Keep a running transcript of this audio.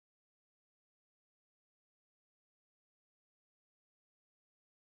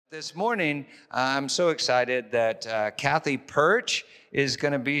This morning, I'm so excited that Kathy Pyrc is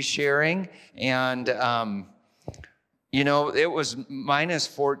going to be sharing. And, it was minus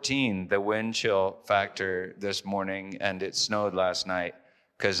 14, the wind chill factor this morning, and it snowed last night.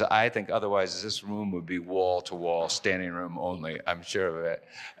 Because I think otherwise this room would be wall-to-wall, standing room only, I'm sure of it.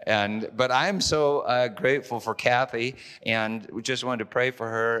 But I'm so grateful for Kathy, and we just wanted to pray for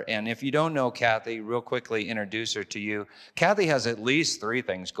her. And if you don't know Kathy, real quickly introduce her to you. Kathy has at least 3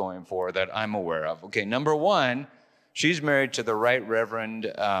 things going for her that I'm aware of. Okay, number 1, she's married to the Right Reverend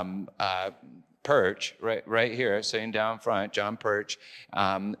Pyrc, right here, sitting down front, John Pyrc.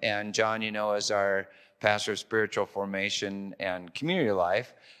 And John, is our pastor of spiritual formation and community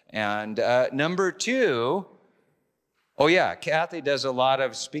life. And number 2, Kathy does a lot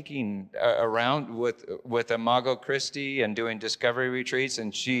of speaking around with Imago Christi and doing discovery retreats,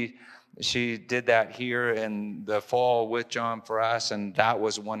 and she did that here in the fall with John for us, and that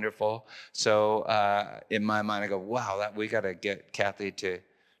was wonderful. So in my mind, I go, wow, we got to get Kathy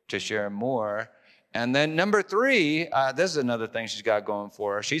to share more. And then number 3, this is another thing she's got going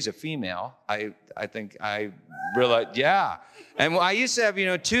for her. She's a female. I think I realized, yeah. And I used to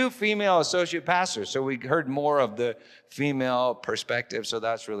have, 2 female associate pastors, so we heard more of the female perspective, so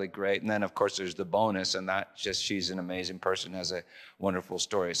that's really great. And then, of course, there's the bonus, and she's an amazing person, has a wonderful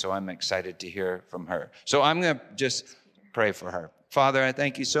story. So I'm excited to hear from her. So I'm going to just pray for her. Father, I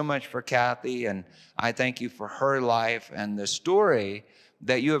thank you so much for Kathy, and I thank you for her life and the story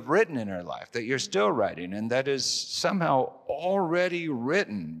that you have written in her life, that you're still writing, and that is somehow already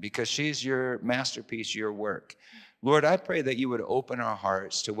written because she's your masterpiece, your work. Lord, I pray that you would open our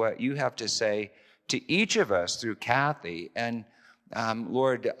hearts to what you have to say to each of us through Kathy. And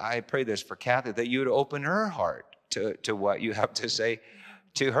Lord, I pray this for Kathy, that you would open her heart to what you have to say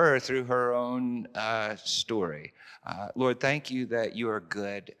to her through her own story. Lord, thank you that you are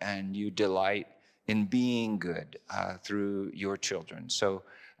good and you delight in being good through your children. So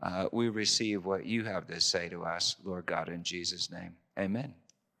we receive what you have to say to us, Lord God, in Jesus' name. Amen.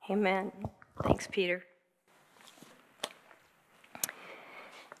 Amen. Thanks, Peter.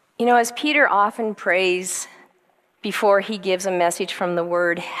 As Peter often prays before he gives a message from the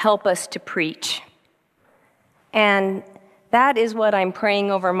Word, help us to preach. And that is what I'm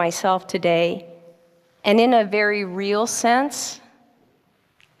praying over myself today. And in a very real sense,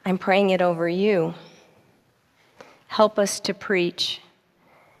 I'm praying it over you. Help us to preach.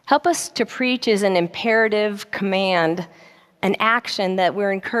 Help us to preach is an imperative command, an action that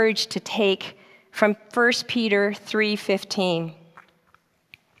we're encouraged to take from 1 Peter 3:15.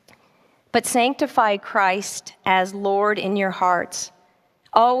 But sanctify Christ as Lord in your hearts,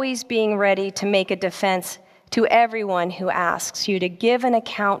 always being ready to make a defense to everyone who asks you to give an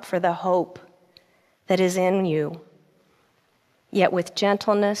account for the hope that is in you, yet with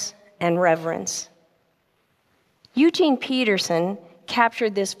gentleness and reverence. Eugene Peterson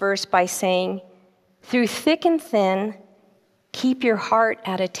captured this verse by saying, through thick and thin, keep your heart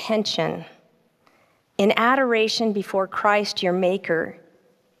at attention. In adoration before Christ your Maker,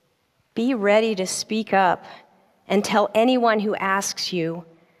 be ready to speak up and tell anyone who asks you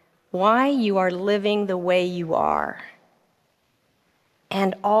why you are living the way you are,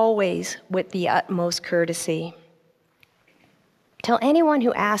 and always with the utmost courtesy. Tell anyone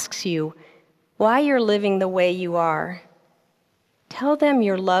who asks you why you're living the way you are. Tell them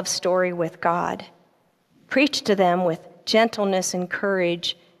your love story with God. Preach to them with gentleness and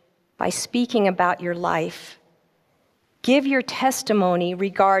courage by speaking about your life. Give your testimony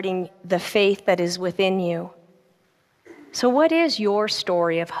regarding the faith that is within you. So what is your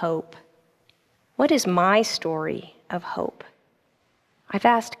story of hope? What is my story of hope? I've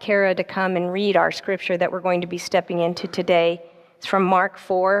asked Kara to come and read our scripture that we're going to be stepping into today. It's from Mark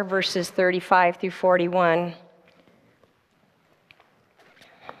 4, verses 35 through 41.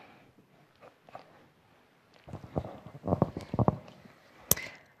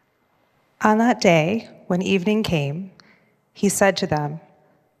 On that day, when evening came, he said to them,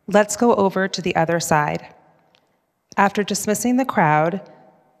 "Let's go over to the other side." After dismissing the crowd,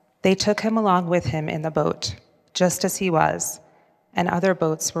 they took him along with him in the boat, just as he was, and other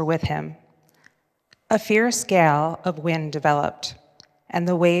boats were with him. A fierce gale of wind developed, and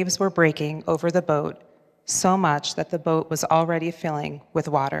the waves were breaking over the boat so much that the boat was already filling with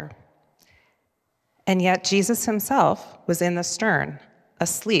water. And yet Jesus himself was in the stern,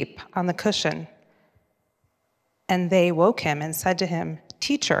 asleep on the cushion. And they woke him and said to him,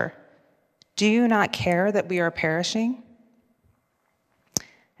 "Teacher, do you not care that we are perishing?"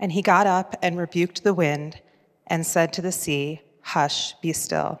 And he got up and rebuked the wind and said to the sea, "Hush, be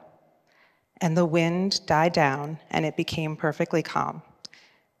still." And the wind died down, and it became perfectly calm.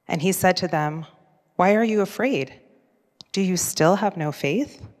 And he said to them, "Why are you afraid? Do you still have no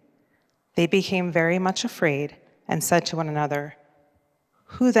faith?" They became very much afraid and said to one another,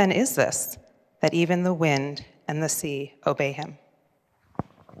 "Who then is this, that even the wind and the sea obey him?"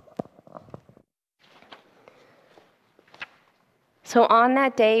 So on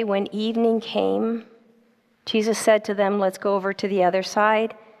that day when evening came, Jesus said to them, "Let's go over to the other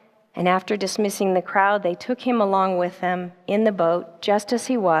side." And after dismissing the crowd, they took him along with them in the boat, just as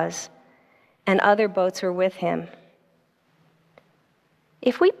he was, and other boats were with him.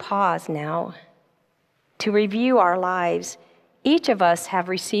 If we pause now to review our lives, each of us have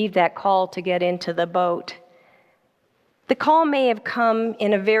received that call to get into the boat. The call may have come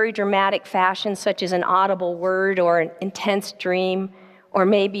in a very dramatic fashion, such as an audible word or an intense dream, or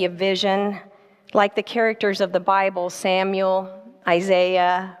maybe a vision, like the characters of the Bible, Samuel,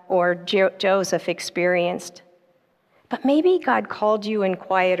 Isaiah, or Joseph experienced. But maybe God called you in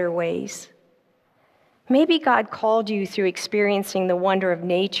quieter ways. Maybe God called you through experiencing the wonder of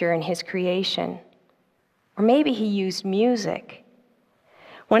nature and his creation. Or maybe he used music.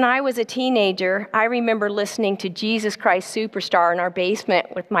 When I was a teenager, I remember listening to Jesus Christ Superstar in our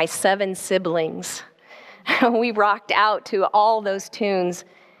basement with my 7 siblings. We rocked out to all those tunes,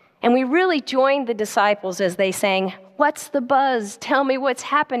 and we really joined the disciples as they sang, "What's the buzz? Tell me what's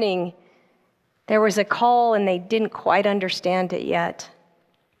happening." There was a call, and they didn't quite understand it yet.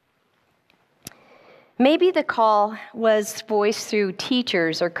 Maybe the call was voiced through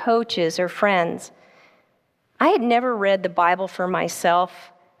teachers or coaches or friends. I had never read the Bible for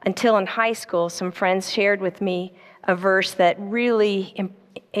myself until in high school. Some friends shared with me a verse that really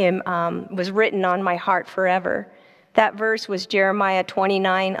was written on my heart forever. That verse was Jeremiah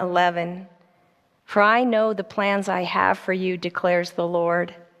 29:11. "For I know the plans I have for you, declares the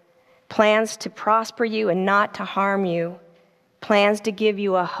Lord. Plans to prosper you and not to harm you. Plans to give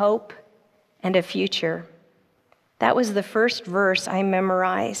you a hope and a future." That was the first verse I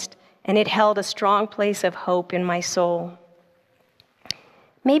memorized, and it held a strong place of hope in my soul.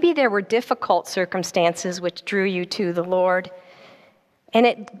 Maybe there were difficult circumstances which drew you to the Lord, and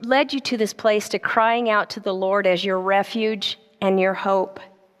it led you to this place to crying out to the Lord as your refuge and your hope.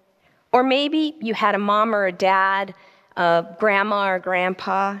 Or maybe you had a mom or a dad, a grandma or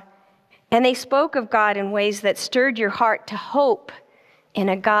grandpa, and they spoke of God in ways that stirred your heart to hope in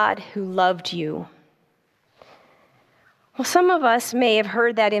a God who loved you. Well, some of us may have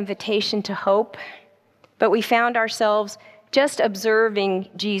heard that invitation to hope, but we found ourselves just observing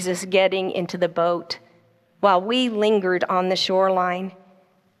Jesus getting into the boat while we lingered on the shoreline.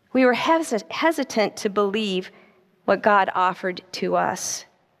 We were hesitant to believe what God offered to us.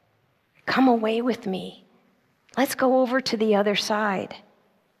 "Come away with me. Let's go over to the other side."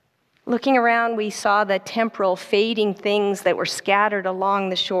 Looking around, we saw the temporal fading things that were scattered along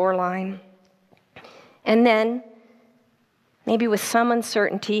the shoreline. And then, maybe with some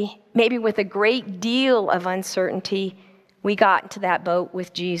uncertainty, maybe with a great deal of uncertainty, we got into that boat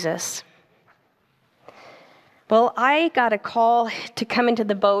with Jesus. Well, I got a call to come into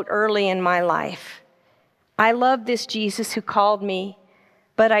the boat early in my life. I loved this Jesus who called me,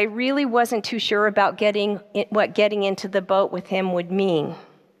 but I really wasn't too sure about what getting into the boat with him would mean.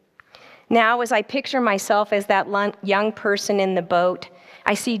 Now, as I picture myself as that young person in the boat,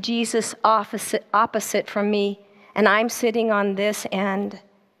 I see Jesus opposite from me, and I'm sitting on this end.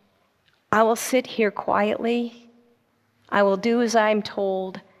 I will sit here quietly. I will do as I'm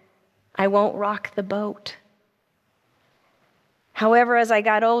told. I won't rock the boat. However, as I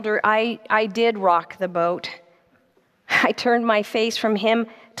got older, I did rock the boat. I turned my face from him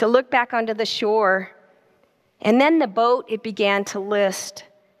to look back onto the shore. And then the boat, it began to list.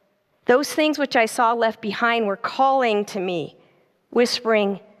 Those things which I saw left behind were calling to me,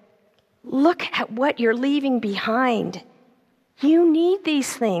 whispering, "Look at what you're leaving behind. You need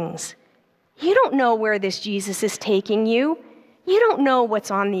these things. You don't know where this Jesus is taking you. You don't know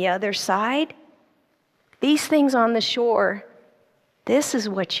what's on the other side. These things on the shore, this is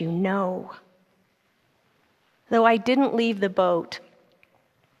what you know." Though I didn't leave the boat,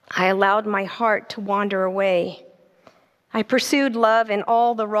 I allowed my heart to wander away. I pursued love in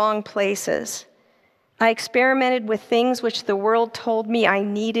all the wrong places. I experimented with things which the world told me I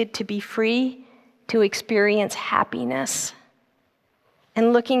needed to be free to experience happiness.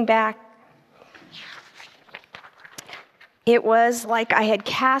 And looking back, it was like I had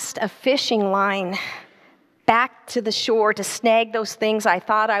cast a fishing line back to the shore to snag those things I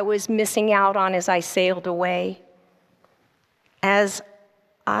thought I was missing out on as I sailed away. As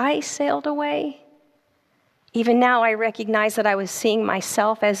I sailed away, even now I recognize that I was seeing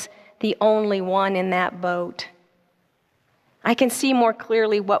myself as the only one in that boat. I can see more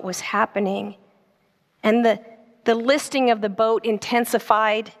clearly what was happening. And the listing of the boat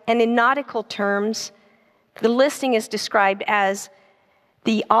intensified, and in nautical terms, the listing is described as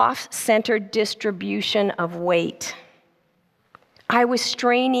the off-centered distribution of weight. I was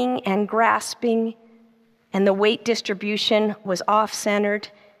straining and grasping, and the weight distribution was off-centered,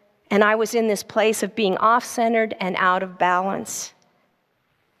 and I was in this place of being off-centered and out of balance.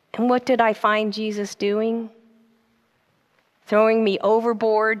 And what did I find Jesus doing? Throwing me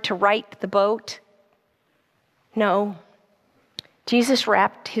overboard to right the boat? No. Jesus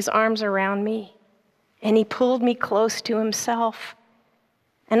wrapped his arms around me, and he pulled me close to himself.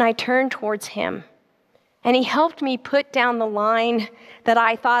 And I turned towards him, and he helped me put down the line that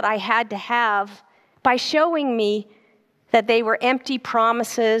I thought I had to have by showing me that they were empty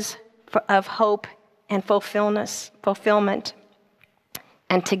promises of hope and fulfillment.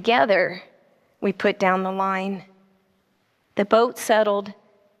 And together, we put down the line. The boat settled,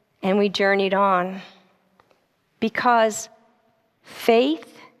 and we journeyed on. Because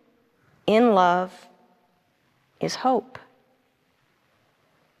faith in love is hope.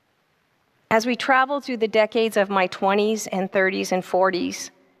 As we traveled through the decades of my 20s and 30s and 40s,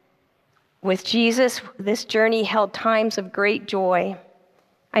 with Jesus, this journey held times of great joy.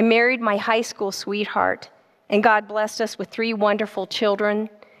 I married my high school sweetheart, and God blessed us with 3 wonderful children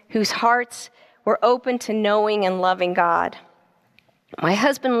whose hearts were open to knowing and loving God. My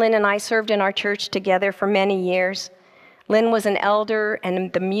husband Lynn and I served in our church together for many years. Lynn was an elder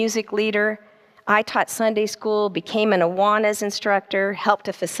and the music leader. I taught Sunday school, became an Awanas instructor, helped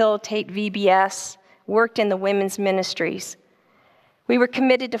to facilitate VBS, worked in the women's ministries. We were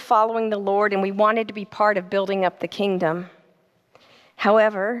committed to following the Lord, and we wanted to be part of building up the kingdom.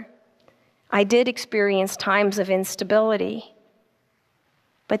 However, I did experience times of instability.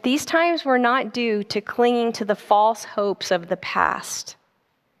 But these times were not due to clinging to the false hopes of the past.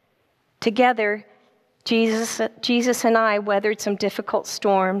 Together, Jesus and I weathered some difficult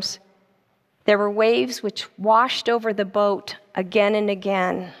storms. There were waves which washed over the boat again and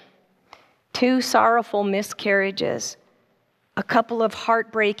again. 2 sorrowful miscarriages, a couple of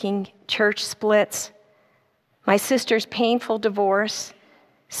heartbreaking church splits, my sister's painful divorce,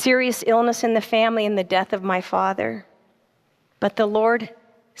 serious illness in the family, and the death of my father. But the Lord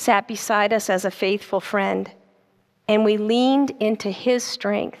sat beside us as a faithful friend, and we leaned into his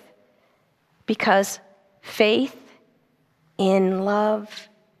strength because faith in love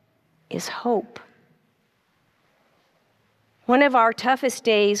is hope. One of our toughest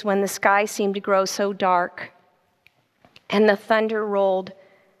days, when the sky seemed to grow so dark and the thunder rolled,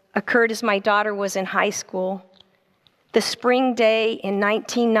 occurred as my daughter was in high school. The spring day in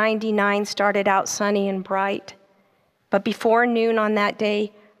 1999 started out sunny and bright, but before noon on that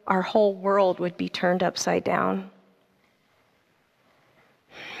day, our whole world would be turned upside down.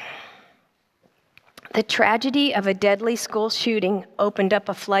 The tragedy of a deadly school shooting opened up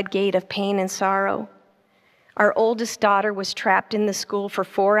a floodgate of pain and sorrow. Our oldest daughter was trapped in the school for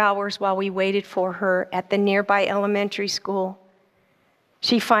 4 hours while we waited for her at the nearby elementary school.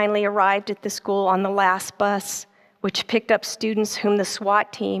 She finally arrived at the school on the last bus, which picked up students whom the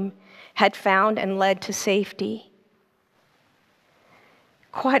SWAT team had found and led to safety.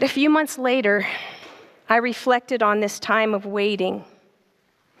 Quite a few months later, I reflected on this time of waiting.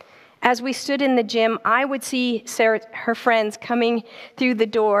 As we stood in the gym, I would see her friends coming through the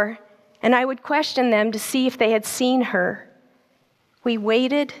door, and I would question them to see if they had seen her. We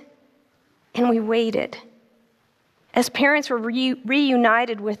waited, and we waited. As parents were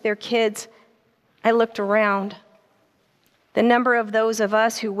reunited with their kids, I looked around. The number of those of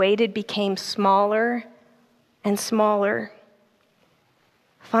us who waited became smaller and smaller.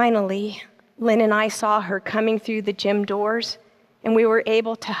 Finally, Lynn and I saw her coming through the gym doors, and we were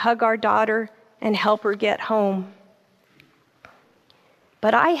able to hug our daughter and help her get home.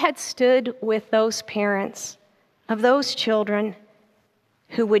 But I had stood with those parents of those children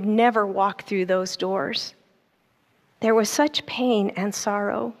who would never walk through those doors. There was such pain and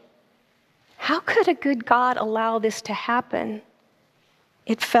sorrow. How could a good God allow this to happen?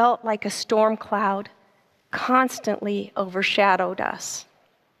 It felt like a storm cloud constantly overshadowed us.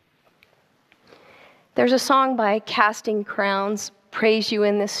 There's a song by Casting Crowns, Praise You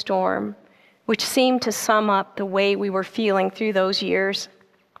in This Storm, which seemed to sum up the way we were feeling through those years,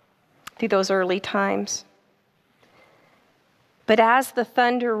 through those early times. But as the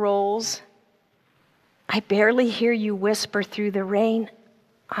thunder rolls, I barely hear you whisper through the rain,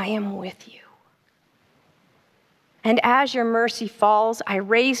 I am with you. And as your mercy falls, I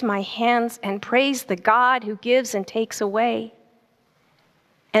raise my hands and praise the God who gives and takes away.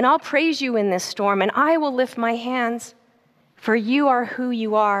 And I'll praise you in this storm, and I will lift my hands, For you are who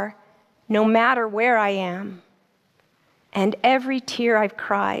you are, no matter where I am. And every tear I've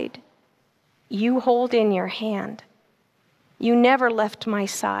cried, you hold in your hand. You never left my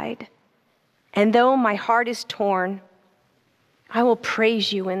side. And though my heart is torn, I will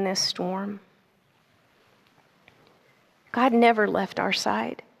praise you in this storm. God never left our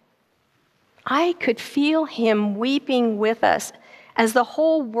side. I could feel him weeping with us as the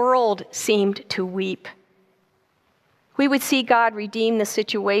whole world seemed to weep. We would see God redeem the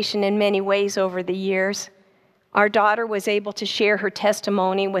situation in many ways over the years. Our daughter was able to share her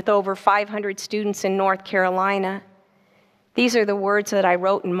testimony with over 500 students in North Carolina. These are the words that I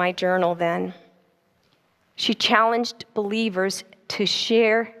wrote in my journal then. She challenged believers to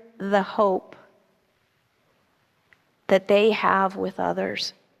share the hope that they have with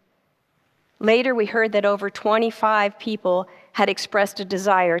others. Later, we heard that over 25 people had expressed a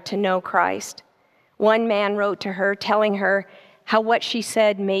desire to know Christ. One man wrote to her, telling her how what she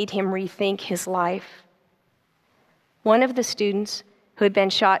said made him rethink his life. One of the students, who had been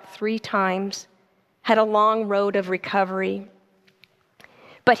shot 3 times, had a long road of recovery.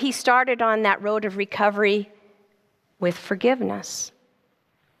 But he started on that road of recovery with forgiveness.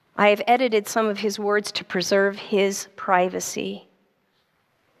 I have edited some of his words to preserve his privacy.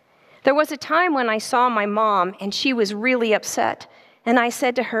 There was a time when I saw my mom, and she was really upset, and I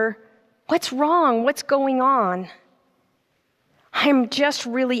said to her, "What's wrong? What's going on?" "I'm just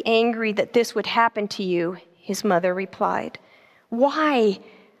really angry that this would happen to you," his mother replied. "Why?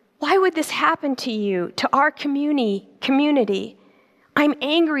 Why would this happen to you, to our community? I'm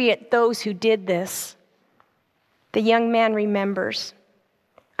angry at those who did this." The young man remembers.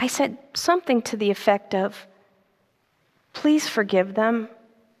 I said something to the effect of, "Please forgive them."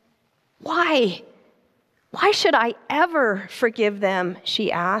 "Why? Why should I ever forgive them?"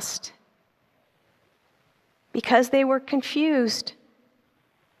 she asked. "Because they were confused.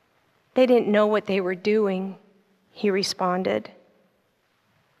 They didn't know what they were doing," he responded.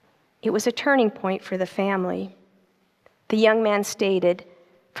 It was a turning point for the family. The young man stated,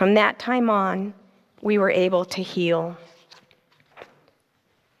 "From that time on, we were able to heal."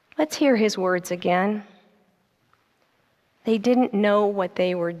 Let's hear his words again. They didn't know what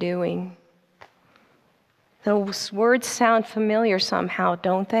they were doing. Those words sound familiar somehow,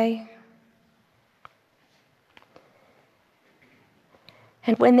 don't they?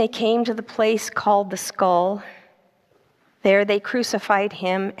 And when they came to the place called the Skull, there they crucified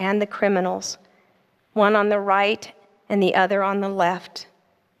him and the criminals, one on the right and the other on the left.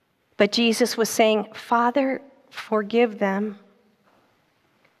 But Jesus was saying, "Father, forgive them,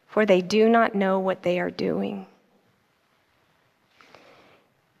 for they do not know what they are doing."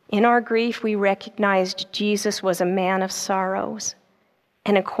 In our grief, we recognized Jesus was a man of sorrows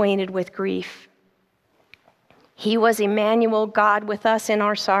and acquainted with grief. He was Emmanuel, God with us in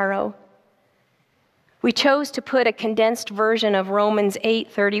our sorrow. We chose to put a condensed version of Romans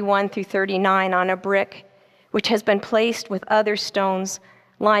 8:31 through 39 on a brick, which has been placed with other stones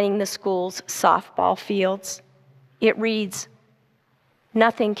lining the school's softball fields. It reads,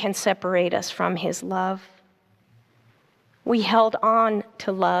 "Nothing can separate us from his love." We held on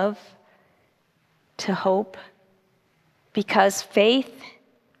to love, to hope, because faith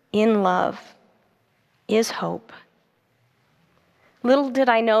in love is hope. Little did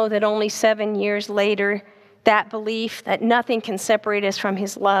I know that only 7 years later, that belief that nothing can separate us from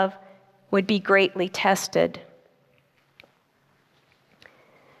his love would be greatly tested.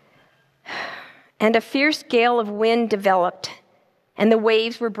 And a fierce gale of wind developed, and the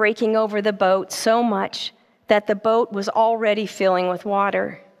waves were breaking over the boat so much that the boat was already filling with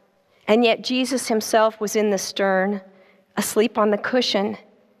water. And yet Jesus himself was in the stern, asleep on the cushion.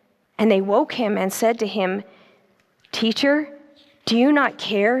 And they woke him and said to him, "Teacher, do you not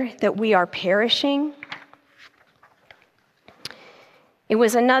care that we are perishing?" It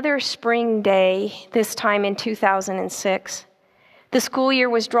was another spring day, this time in 2006. The school year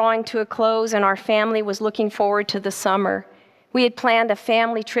was drawing to a close, and our family was looking forward to the summer. We had planned a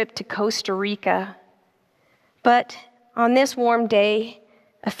family trip to Costa Rica. But on this warm day,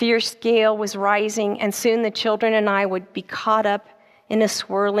 a fierce gale was rising, and soon the children and I would be caught up in a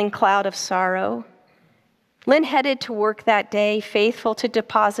swirling cloud of sorrow. Lynn headed to work that day, faithful to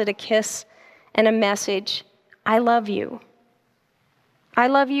deposit a kiss and a message, "I love you." "I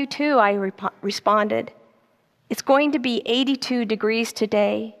love you too," I responded. "It's going to be 82 degrees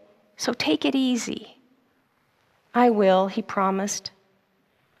today, so take it easy." "I will," he promised.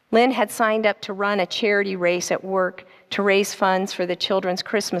 Lynn had signed up to run a charity race at work to raise funds for the children's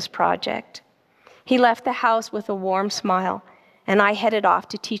Christmas project. He left the house with a warm smile, and I headed off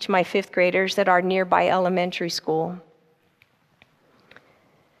to teach my 5th graders at our nearby elementary school.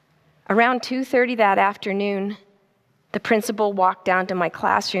 Around 2:30 that afternoon, the principal walked down to my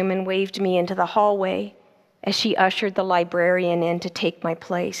classroom and waved me into the hallway as she ushered the librarian in to take my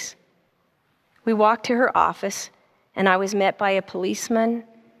place. We walked to her office, and I was met by a policeman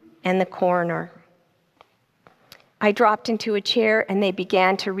and the coroner. I dropped into a chair, and they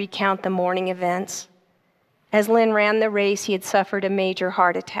began to recount the morning events. As Lynn ran the race, he had suffered a major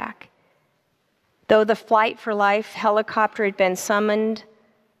heart attack. Though the Flight for Life helicopter had been summoned,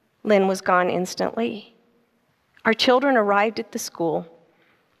 Lynn was gone instantly. Our children arrived at the school,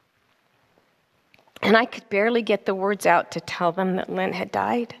 and I could barely get the words out to tell them that Lynn had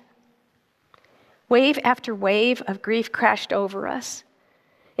died. Wave after wave of grief crashed over us.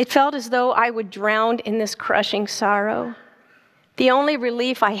 It felt as though I would drown in this crushing sorrow. The only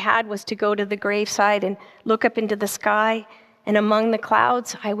relief I had was to go to the graveside and look up into the sky, and among the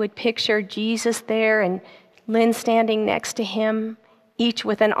clouds, I would picture Jesus there and Lynn standing next to him, each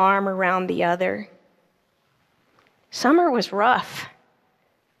with an arm around the other. Summer was rough.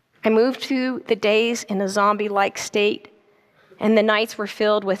 I moved through the days in a zombie-like state, and the nights were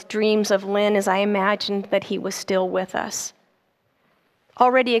filled with dreams of Lynn as I imagined that he was still with us.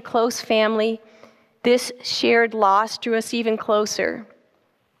 Already a close family, this shared loss drew us even closer.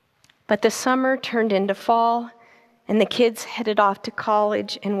 But the summer turned into fall, and the kids headed off to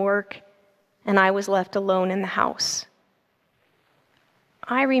college and work, and I was left alone in the house.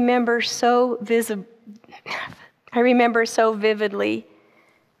 I remember so vividly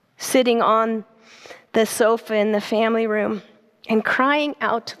sitting on the sofa in the family room and crying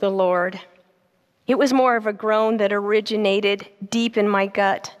out to the Lord. It was more of a groan that originated deep in my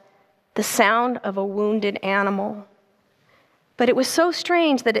gut, the sound of a wounded animal. But it was so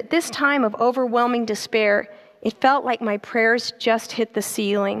strange that at this time of overwhelming despair, it felt like my prayers just hit the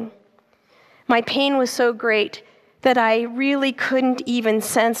ceiling. My pain was so great that I really couldn't even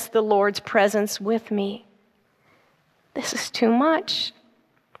sense the Lord's presence with me. This is too much.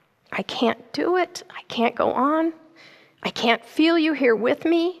 I can't do it. I can't go on. I can't feel you here with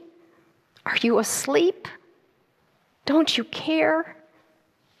me. Are you asleep? Don't you care?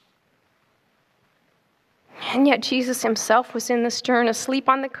 And yet Jesus himself was in the stern, asleep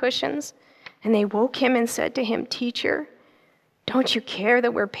on the cushions, and they woke him and said to him, "Teacher, don't you care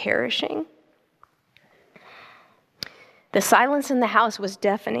that we're perishing?" The silence in the house was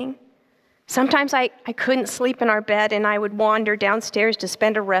deafening. Sometimes I couldn't sleep in our bed, and I would wander downstairs to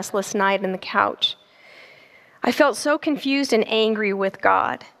spend a restless night on the couch. I felt so confused and angry with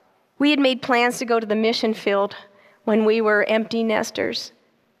God. We had made plans to go to the mission field when we were empty nesters.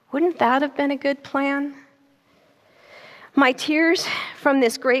 Wouldn't that have been a good plan? My tears from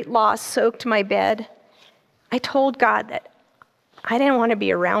this great loss soaked my bed. I told God that I didn't want to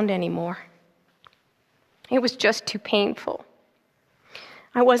be around anymore. It was just too painful.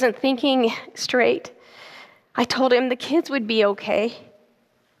 I wasn't thinking straight. I told him the kids would be okay.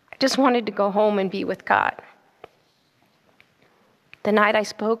 I just wanted to go home and be with God. The night I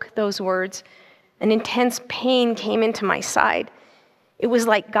spoke those words, an intense pain came into my side. It was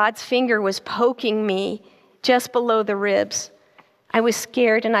like God's finger was poking me just below the ribs. I was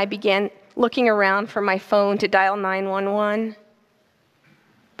scared, and I began looking around for my phone to dial 911.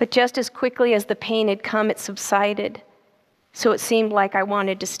 But just as quickly as the pain had come, it subsided. So it seemed like I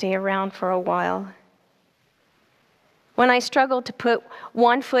wanted to stay around for a while. When I struggled to put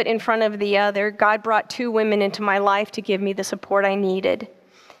one foot in front of the other, God brought two women into my life to give me the support I needed.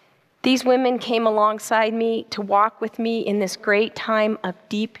 These women came alongside me to walk with me in this great time of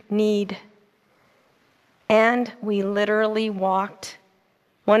deep need. And we literally walked.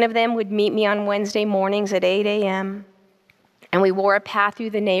 One of them would meet me on Wednesday mornings at 8 a.m., and we wore a path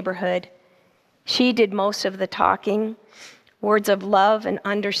through the neighborhood. She did most of the talking, words of love and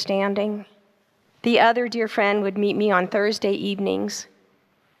understanding. The other dear friend would meet me on Thursday evenings.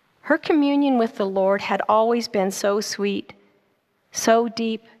 Her communion with the Lord had always been so sweet, so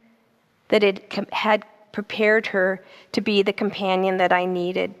deep, that it had prepared her to be the companion that I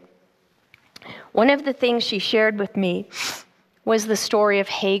needed. One of the things she shared with me was the story of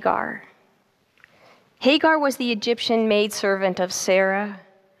Hagar. Hagar was the Egyptian maidservant of Sarah.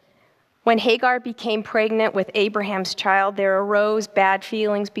 When Hagar became pregnant with Abraham's child, there arose bad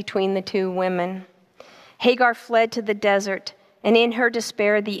feelings between the two women. Hagar fled to the desert, and in her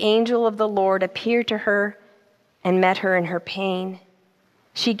despair, the angel of the Lord appeared to her and met her in her pain.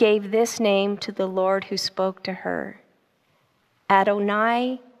 She gave this name to the Lord who spoke to her: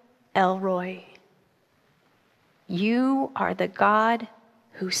 Adonai Elroy. You are the God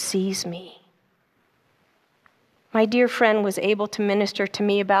who sees me. My dear friend was able to minister to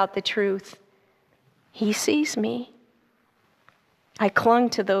me about the truth. He sees me. I clung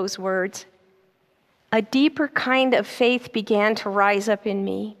to those words. A deeper kind of faith began to rise up in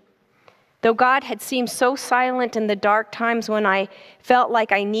me. Though God had seemed so silent in the dark times when I felt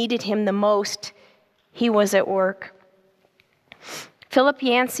like I needed him the most, he was at work. Philip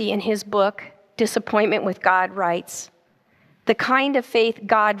Yancey, in his book, Disappointment with God, writes, "The kind of faith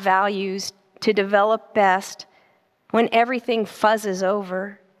God values to develop best when everything fuzzes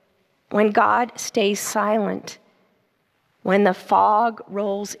over, when God stays silent, when the fog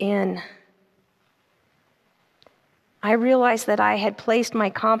rolls in." I realized that I had placed my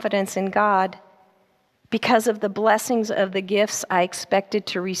confidence in God because of the blessings of the gifts I expected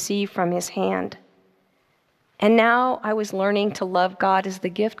to receive from his hand. And now I was learning to love God as the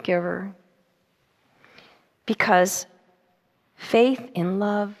gift giver, because faith in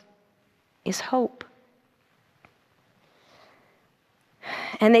love is hope.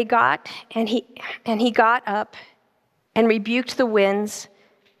 And he got up and rebuked the winds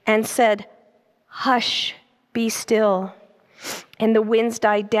and said, "Hush, be still." And the winds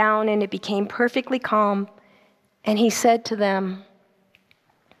died down and it became perfectly calm. And he said to them,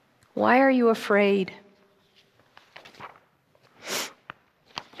 "Why are you afraid?"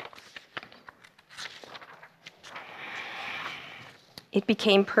 It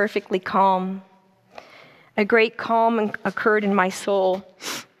became perfectly calm. A great calm occurred in my soul.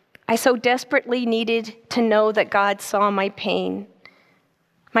 I so desperately needed to know that God saw my pain.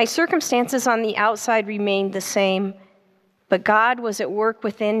 My circumstances on the outside remained the same, but God was at work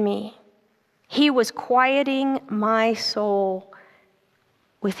within me. He was quieting my soul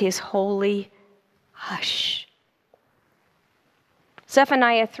with his holy hush.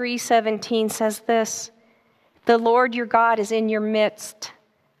 Zephaniah 3:17 says this, "The Lord your God is in your midst,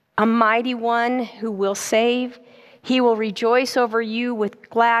 a mighty one who will save. He will rejoice over you with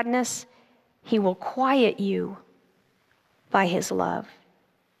gladness. He will quiet you by his love."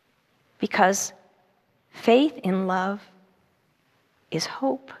 Because faith in love is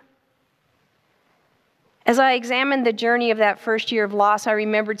hope. As I examined the journey of that first year of loss, I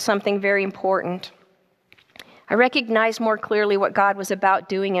remembered something very important. I recognized more clearly what God was about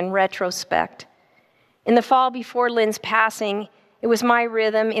doing in retrospect. In the fall before Lynn's passing, it was my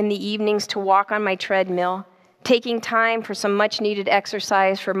rhythm in the evenings to walk on my treadmill, taking time for some much-needed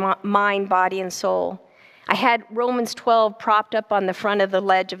exercise for mind, body, and soul. I had Romans 12 propped up on the front of the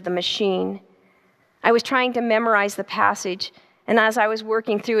ledge of the machine. I was trying to memorize the passage, and as I was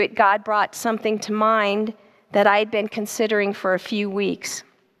working through it, God brought something to mind that I had been considering for a few weeks.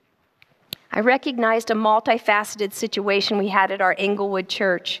 I recognized a multifaceted situation we had at our Englewood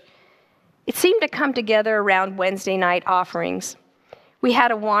church. It seemed to come together around Wednesday night offerings. We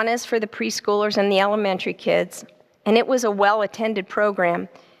had Awanas for the preschoolers and the elementary kids, and it was a well-attended program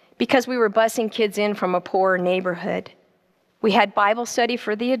because we were busing kids in from a poorer neighborhood. We had Bible study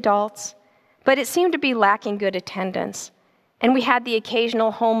for the adults, but it seemed to be lacking good attendance. And we had the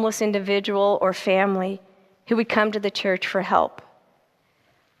occasional homeless individual or family who would come to the church for help.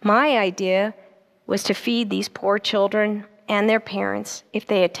 My idea was to feed these poor children and their parents if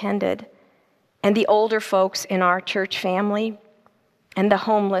they attended, and the older folks in our church family, and the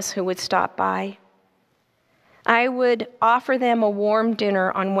homeless who would stop by. I would offer them a warm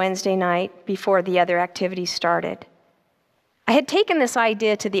dinner on Wednesday night before the other activities started. I had taken this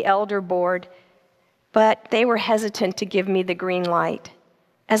idea to the elder board, but they were hesitant to give me the green light.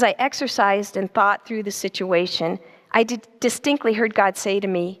 As I exercised and thought through the situation, I distinctly heard God say to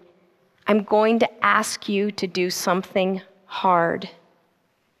me, "I'm going to ask you to do something hard."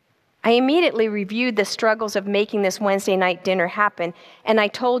 I immediately reviewed the struggles of making this Wednesday night dinner happen, and I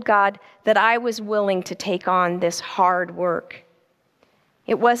told God that I was willing to take on this hard work.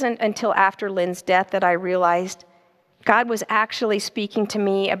 It wasn't until after Lynn's death that I realized God was actually speaking to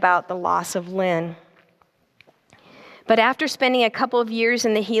me about the loss of Lynn. But after spending a couple of years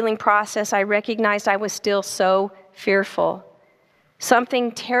in the healing process, I recognized I was still so fearful.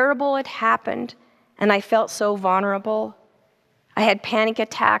 Something terrible had happened, and I felt so vulnerable. I had panic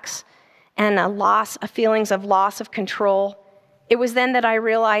attacks and feelings of loss of control. It was then that I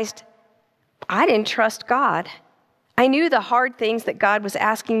realized I didn't trust God. I knew the hard things that God was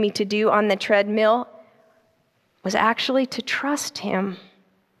asking me to do on the treadmill was actually to trust him.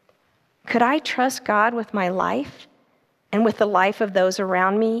 Could I trust God with my life and with the life of those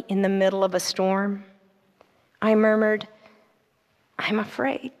around me in the middle of a storm? I murmured, "I'm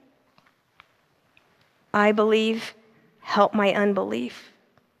afraid." I believe, help my unbelief.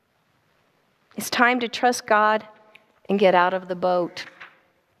 It's time to trust God and get out of the boat.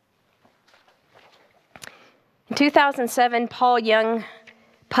 In 2007, Paul Young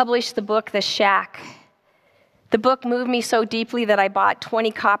published the book, The Shack. The book moved me so deeply that I bought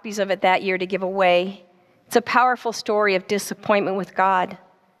 20 copies of it that year to give away. It's a powerful story of disappointment with God.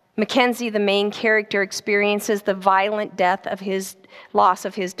 Mackenzie, the main character, experiences the violent loss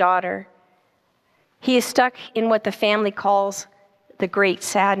of his daughter. He is stuck in what the family calls the great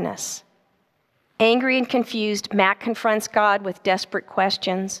sadness. Angry and confused, Mac confronts God with desperate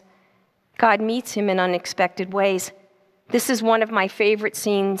questions. God meets him in unexpected ways. This is one of my favorite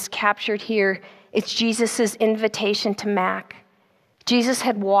scenes captured here. It's Jesus' invitation to Mac. Jesus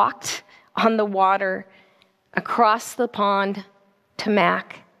had walked on the water across the pond to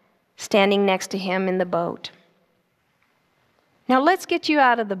Mac, standing next to him in the boat. Now let's get you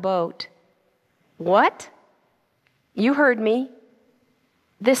out of the boat. What? You heard me.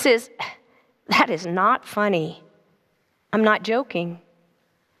 That is not funny. I'm not joking.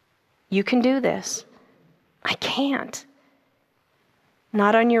 You can do this. I can't.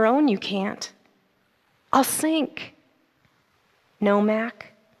 Not on your own, you can't. I'll sink. No,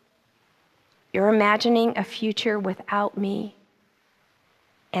 Mac. You're imagining a future without me,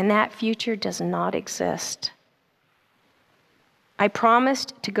 and that future does not exist. I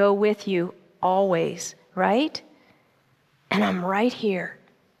promised to go with you always, right? And I'm right here.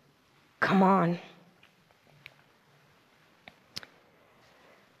 Come on.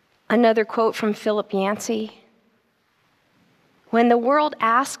 Another quote from Philip Yancey. When the world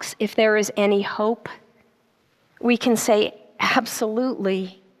asks if there is any hope, we can say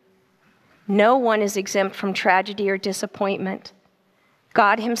absolutely. No one is exempt from tragedy or disappointment.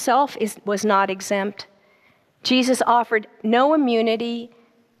 God himself was not exempt. Jesus offered no immunity,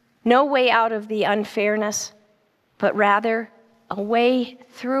 no way out of the unfairness, but rather a way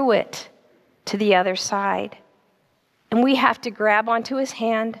through it to the other side. And we have to grab onto his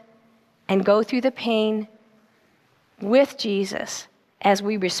hand and go through the pain with Jesus as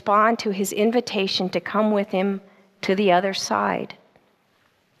we respond to his invitation to come with him to the other side.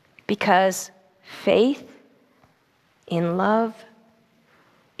 Because faith in love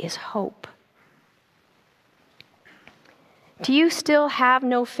is hope. Do you still have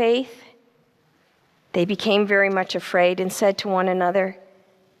no faith? They became very much afraid and said to one another,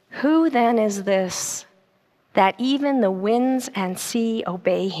 "Who then is this, that even the winds and sea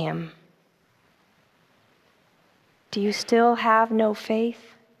obey him?" Do you still have no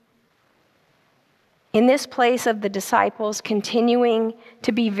faith? In this place of the disciples continuing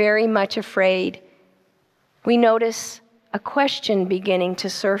to be very much afraid, we notice a question beginning to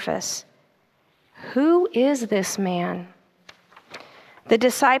surface. Who is this man? The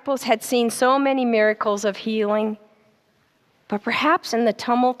disciples had seen so many miracles of healing, but perhaps in the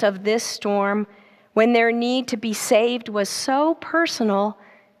tumult of this storm, when their need to be saved was so personal,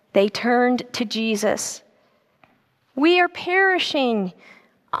 they turned to Jesus. We are perishing.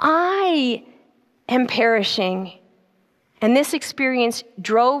 I am perishing. And this experience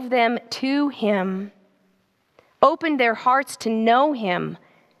drove them to him, opened their hearts to know him,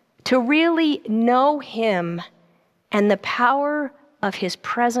 to really know him and the power of his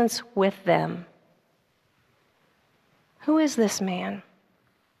presence with them. Who is this man?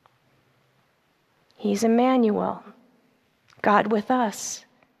 He's Emmanuel, God with us,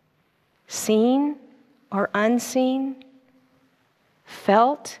 seen or unseen,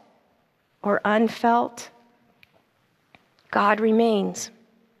 felt or unfelt. God remains.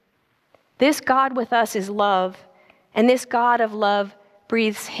 This God with us is love, and this God of love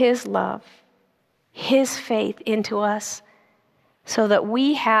breathes his love, his faith into us, so that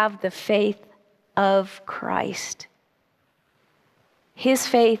we have the faith of Christ. His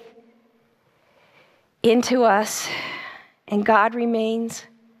faith into us, and God remains,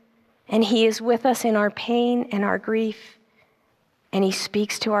 and he is with us in our pain and our grief, and he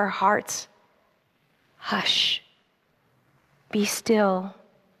speaks to our hearts. Hush, be still,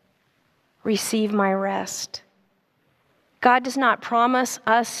 receive my rest. God does not promise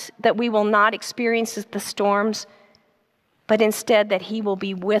us that we will not experience the storms, but instead that he will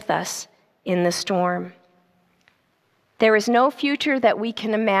be with us in the storm. There is no future that we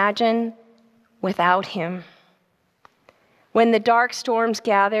can imagine without him. When the dark storms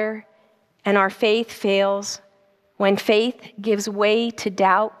gather and our faith fails, when faith gives way to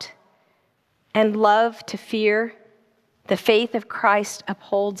doubt and love to fear, the faith of Christ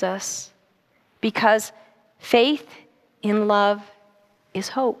upholds us, because faith in love is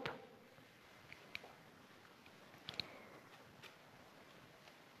hope.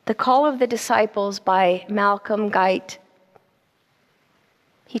 The Call of the Disciples by Malcolm Guite.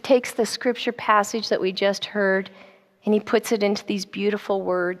 He takes the scripture passage that we just heard and he puts it into these beautiful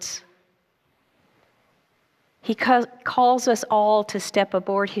words. He calls us all to step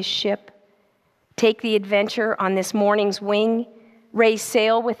aboard his ship Take the adventure on this morning's wing, raise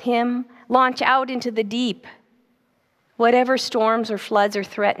sail with him, launch out into the deep. Whatever storms or floods are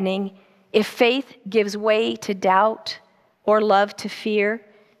threatening, if faith gives way to doubt or love to fear,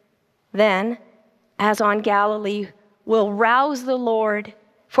 then, as on Galilee, we'll rouse the Lord,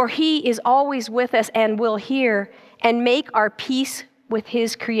 for he is always with us and will hear and make our peace with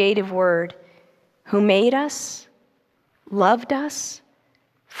his creative word, who made us, loved us,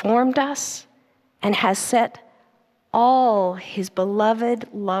 formed us, and has set all his beloved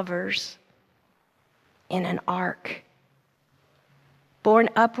lovers in an ark. Borne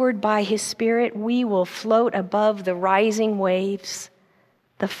upward by his Spirit, we will float above the rising waves,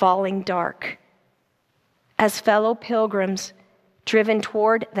 the falling dark. As fellow pilgrims, driven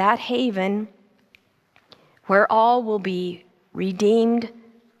toward that haven where all will be redeemed,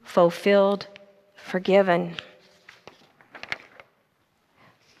 fulfilled, forgiven.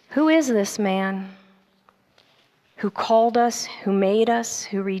 Who is this man who called us, who made us,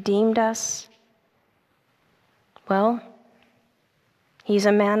 who redeemed us? Well, he's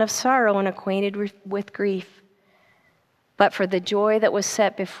a man of sorrow and acquainted with grief. But for the joy that was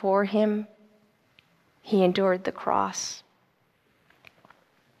set before him, he endured the cross.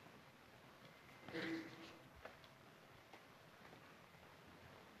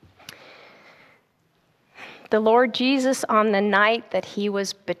 The Lord Jesus, on the night that he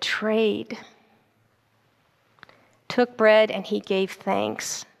was betrayed, took bread and he gave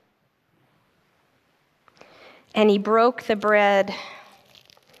thanks. And he broke the bread.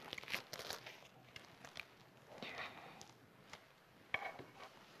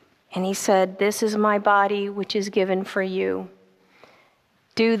 And he said, "This is my body, which is given for you.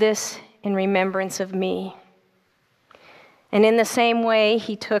 Do this in remembrance of me." And in the same way,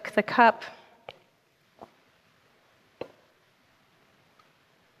 he took the cup.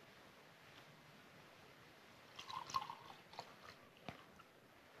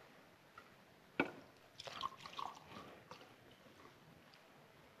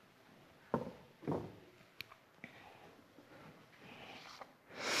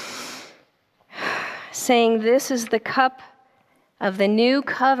 Saying, "This is the cup of the new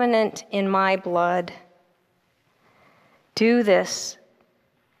covenant in my blood. Do this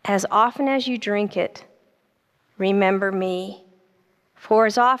as often as you drink it. Remember me. For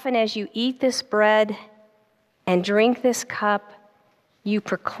as often as you eat this bread and drink this cup, you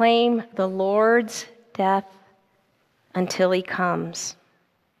proclaim the Lord's death until he comes."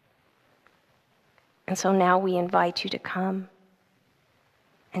 And so now we invite you to come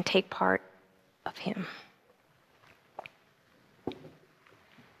and take part of him.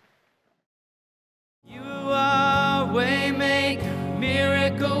 You are waymaker,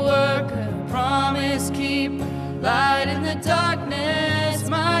 miracle worker, promise keeper, light in the darkness,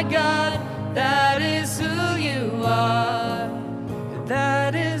 my God, that is who you are.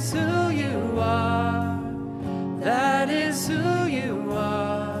 That is who you are. That is who you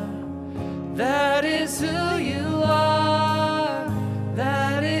are. That is who you are.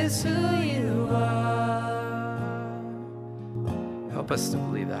 That is who you are. Help us to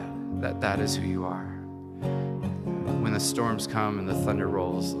believe that is who you are. When the storms come and the thunder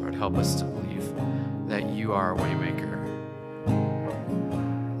rolls, Lord, help us to believe that you are a waymaker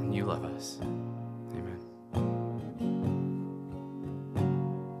and you love us. Amen.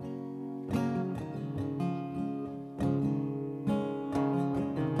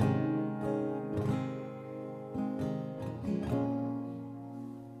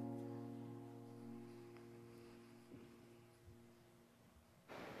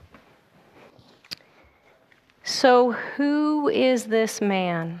 So who is this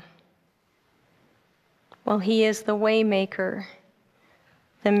man? Well, he is the waymaker,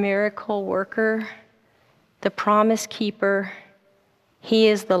 the miracle worker, the promise keeper. He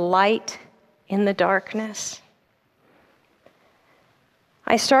is the light in the darkness.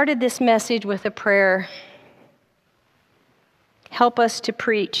 I started this message with a prayer. Help us to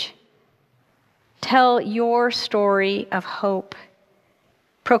preach. Tell your story of hope.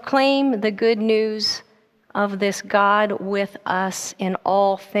 Proclaim the good news of this God with us in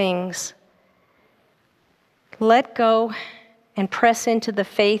all things. Let go and press into the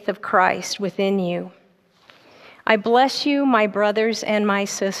faith of Christ within you. I bless you, my brothers and my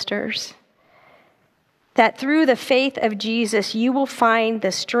sisters, that through the faith of Jesus, you will find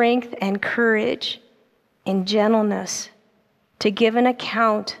the strength and courage and gentleness to give an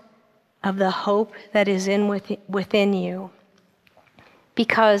account of the hope that is within you.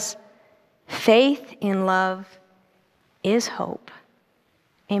 Because faith in love is hope.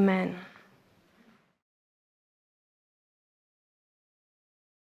 Amen.